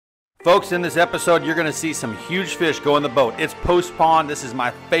Folks, in this episode, you're going to see some huge fish go in the boat. It's post-spawn. This is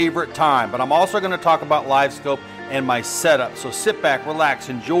my favorite time, but I'm also going to talk about LiveScope and my setup. So sit back, relax,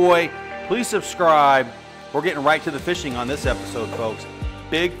 enjoy. Please subscribe. We're getting right to the fishing on this episode, folks.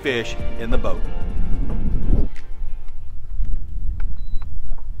 Big fish in the boat.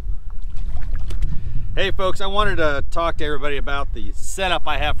 Hey folks, I wanted to talk to everybody about the setup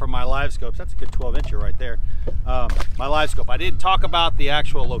I have for my LiveScopes. That's a good 12-incher right there. My LiveScope. I didn't talk about the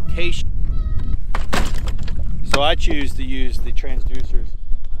actual location. So I choose to use the transducers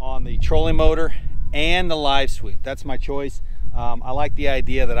on the trolling motor and the live sweep. That's my choice. I like the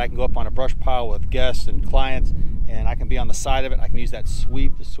idea that I can go up on a brush pile with guests and clients and I can be on the side of it. I can use that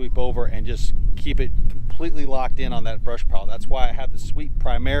sweep to sweep over and just keep it completely locked in on that brush pile. That's why I have the sweep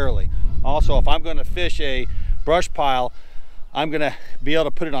primarily. Also, if I'm going to fish a brush pile, I'm going to be able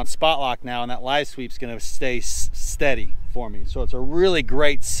to put it on spot lock now, and that live sweep's going to stay steady for me. So it's a really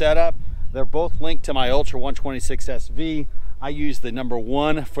great setup. They're both linked to my Ultra 126 SV. I use the number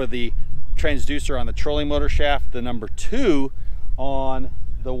 1 for the transducer on the trolling motor shaft, the number 2 on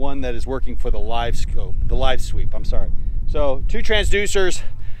the one that is working for the live sweep, I'm sorry. So 2 transducers,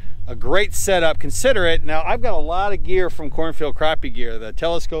 a great setup. Consider it. Now I've got a lot of gear from Cornfield Crappie Gear, the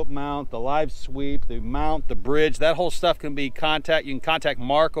telescope mount, the live sweep, the mount, the bridge, that whole stuff can be you can contact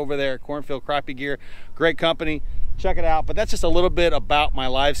Mark over there at Cornfield Crappie Gear. Great company, check it out. But that's just a little bit about my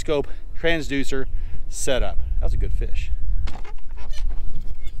LiveScope transducer setup. That was a good fish.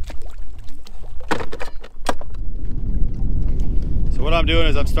 So what I'm doing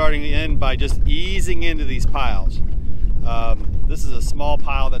is I'm starting in by just easing into these piles. This is a small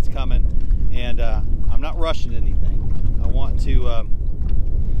pile that's coming, and I'm not rushing anything. I want to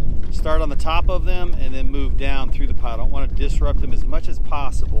start on the top of them and then move down through the pile. I don't want to disrupt them as much as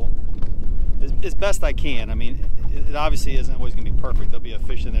possible, as best I can. I mean, it obviously isn't always going to be perfect. There'll be a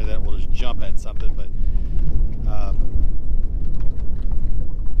fish in there that will just jump at something, but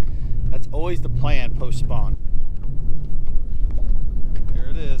that's always the plan post-spawn. There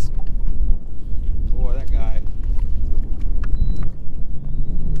it is. Boy, that guy.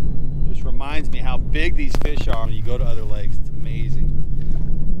 Reminds me how big these fish are when you go to other lakes. It's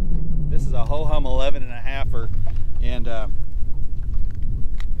amazing. This is a ho-hum 11.5er, and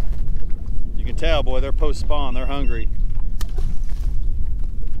you can tell, boy, they're post-spawn. They're hungry.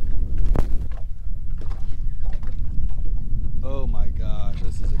 Oh my gosh,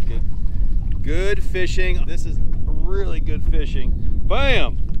 this is a good fishing. This is really good fishing.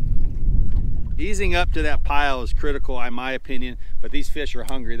 Bam! Easing up to that pile is critical, in my opinion, but these fish are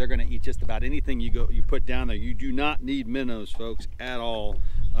hungry. They're going to eat just about anything you put down there. You do not need minnows, folks, at all.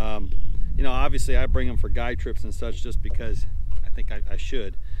 You know, obviously I bring them for guide trips and such just because I think I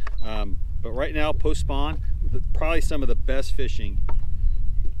should. But right now, post-spawn, probably some of the best fishing.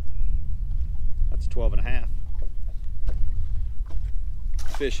 That's 12.5.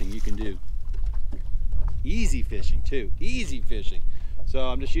 Fishing you can do. Easy fishing too, easy fishing. So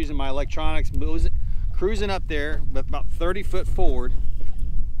I'm just using my electronics, cruising up there, about 30 foot forward.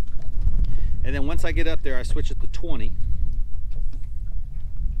 And then once I get up there, I switch it to 20.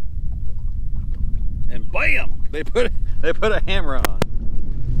 And bam! They put a hammer on.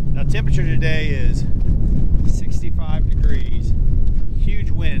 Now temperature today is 65 degrees. Huge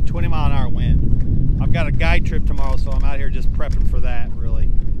wind, 20-mile-an-hour wind. I've got a guide trip tomorrow, so I'm out here just prepping for that,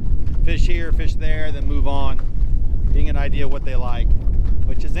 really. Fish here, fish there, then move on. Getting an idea what they like,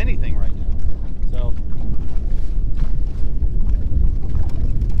 which is anything right now. So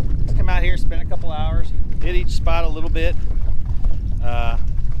let's come out here, spend a couple hours, hit each spot a little bit,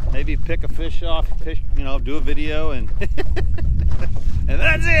 maybe pick a fish off, you know, do a video, and and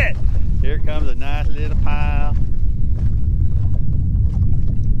that's it. Here comes a nice little pile.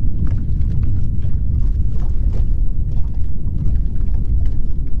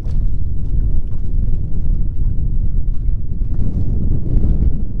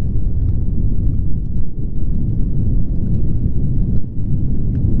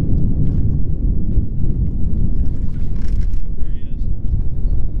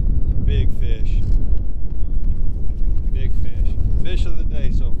 Fish of the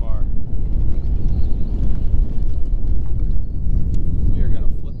day so far. We are going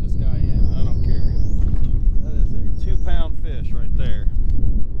to flip this guy in. I don't care. That is a 2-pound fish right there.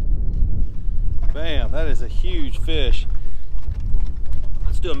 Bam, that is a huge fish.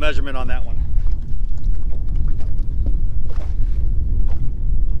 Let's do a measurement on that one.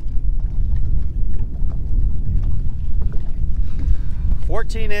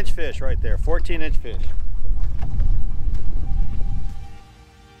 14-inch fish right there, 14-inch fish.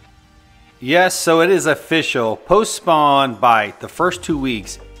 Yes, so it is official. Post-spawn bite, the first 2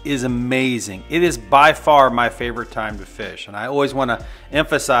 weeks, is amazing. It is by far my favorite time to fish, and I always want to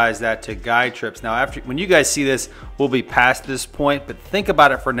emphasize that to guide trips. Now, when you guys see this, we'll be past this point, but think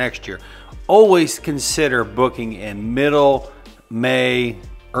about it for next year. Always consider booking in middle May,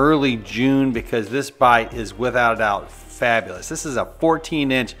 early June, because this bite is without a doubt fabulous. This is a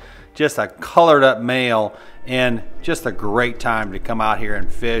 14-inch, just a colored up male, and just a great time to come out here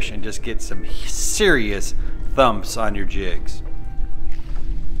and fish and just get some serious thumps on your jigs.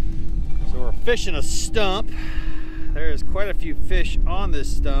 So we're fishing a stump. There's quite a few fish on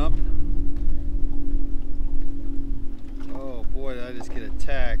this stump. Oh boy, did I just get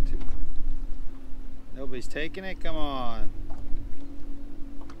attacked. Nobody's taking it? Come on.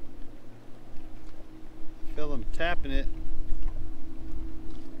 Feel them tapping it.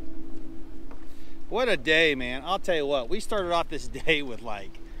 What a day, man. I'll tell you what, we started off this day with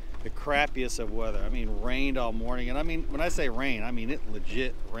like the crappiest of weather. I mean, rained all morning. And I mean, when I say rain, I mean it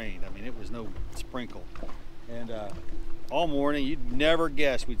legit rained. I mean, it was no sprinkle. And all morning, you'd never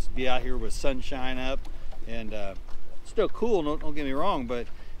guess we'd be out here with sunshine up and still cool, don't get me wrong, but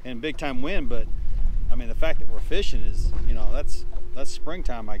and big time wind. But I mean, the fact that we're fishing is, you know, that's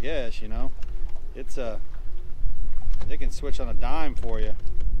springtime, I guess. You know, it's they can switch on a dime for you.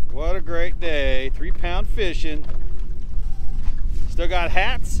 What a great day! 3-pound fishing. Still got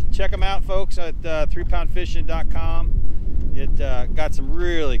hats. Check them out, folks, at 3poundfishing.com. It got some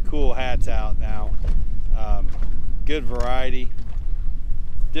really cool hats out now. Good variety,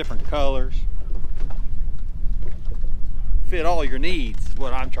 different colors. Fit all your needs is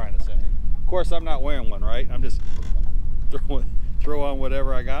what I'm trying to say. Of course, I'm not wearing one, right? I'm just throw on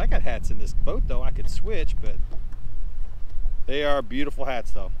whatever I got. I got hats in this boat, though. I could switch, but they are beautiful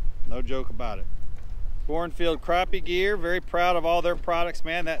hats, though. No joke about it. Cornfield Crappie Gear, very proud of all their products,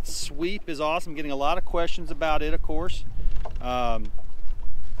 man. That sweep is awesome. Getting a lot of questions about it, of course. The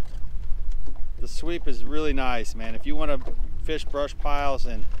sweep is really nice, man. If you want to fish brush piles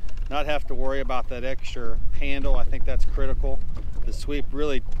and not have to worry about that extra handle, I think that's critical. The sweep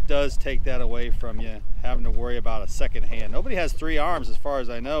really does take that away from you, having to worry about a second hand. Nobody has 3 arms as far as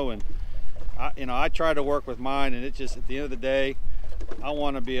I know, and I try to work with mine, and it just, at the end of the day, I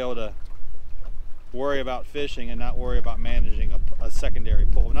want to be able to worry about fishing and not worry about managing a secondary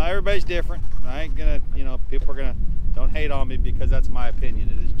pull. Now, everybody's different. I ain't gonna, you know, people are gonna, don't hate on me because that's my opinion.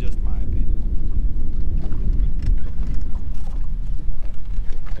 It is just my opinion.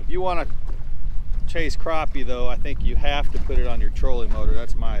 If you want to chase crappie, though, I think you have to put it on your trolling motor.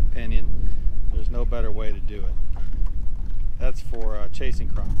 That's my opinion. There's no better way to do it. That's for chasing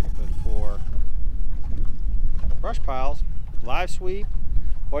crappie, but for brush piles, live sweep,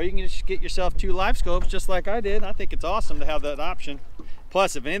 or you can just get yourself 2 LiveScopes just like I did. I think it's awesome to have that option.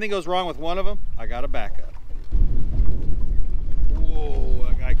 Plus, if anything goes wrong with one of them, I got a backup. Whoa,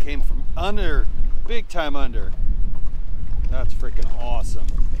 that guy came from under, big time under. That's freaking awesome.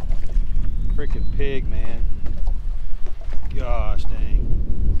 Freaking pig, man. Gosh dang.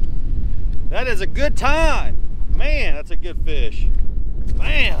 That is a good time. Man, that's a good fish.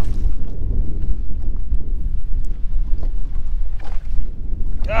 Bam.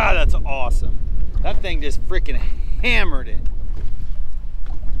 God, that's awesome. That thing just freaking hammered it.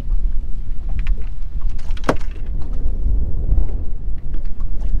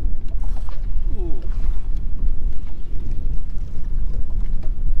 Ooh.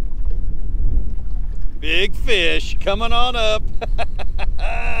 Big fish coming on up.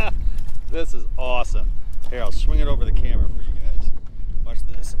 This is awesome. Here, I'll swing it over the camera for you guys. Watch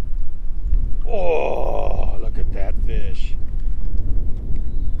this. Oh, look at that fish.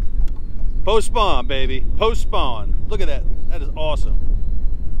 Post spawn, baby. Post spawn. Look at that. That is awesome.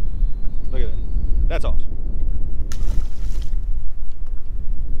 Look at that. That's awesome.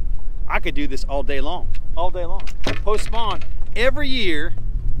 I could do this all day long. All day long. Post spawn. Every year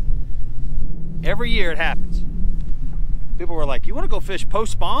it happens. People were like, you want to go fish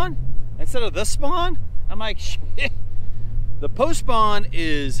post spawn instead of the spawn? I'm like, shit. The post spawn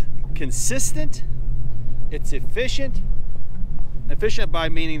is consistent. It's efficient. Efficient by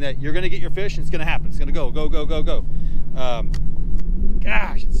meaning that you're going to get your fish and it's going to happen. It's going to go, go, go, go, go.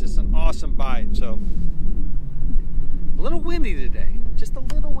 Gosh, it's just an awesome bite. So, a little windy today. Just a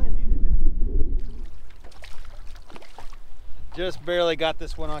little windy today. Just barely got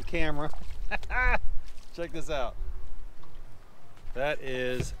this one on camera. Check this out. That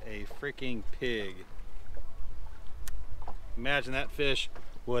is a freaking pig. Imagine that fish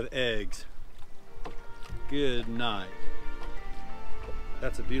with eggs. Good night.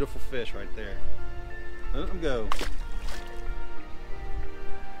 That's a beautiful fish right there. Let him go.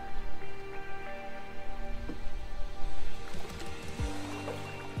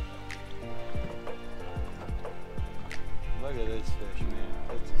 at this fish, man.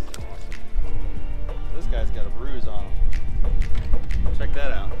 This is awesome. This guy's got a bruise on him. Check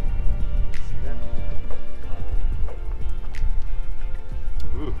that out. See that?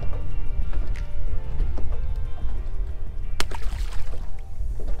 Ooh.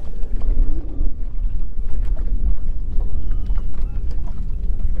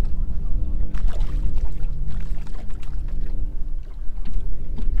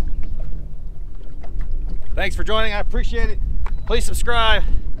 Thanks for joining. I appreciate it. Please subscribe.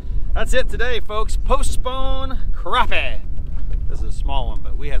 That's it today, folks. Spawn Crappie. This is a small one,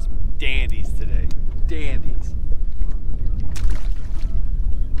 but we had some dandies today. Dandies.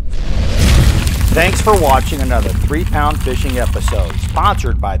 Thanks for watching another 3-Pound Fishing episode,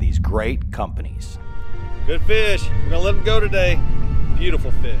 sponsored by these great companies. Good fish. We're gonna let them go today.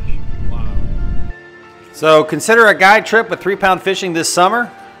 Beautiful fish. Wow. So consider a guide trip with 3-Pound Fishing this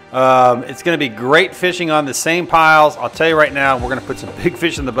summer. It's going to be great fishing on the same piles. I'll tell you right now, we're going to put some big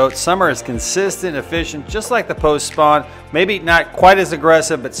fish in the boat. Summer is consistent, efficient, just like the post spawn. Maybe not quite as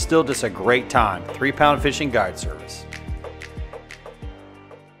aggressive, but still just a great time. 3-Pound Fishing Guide Service.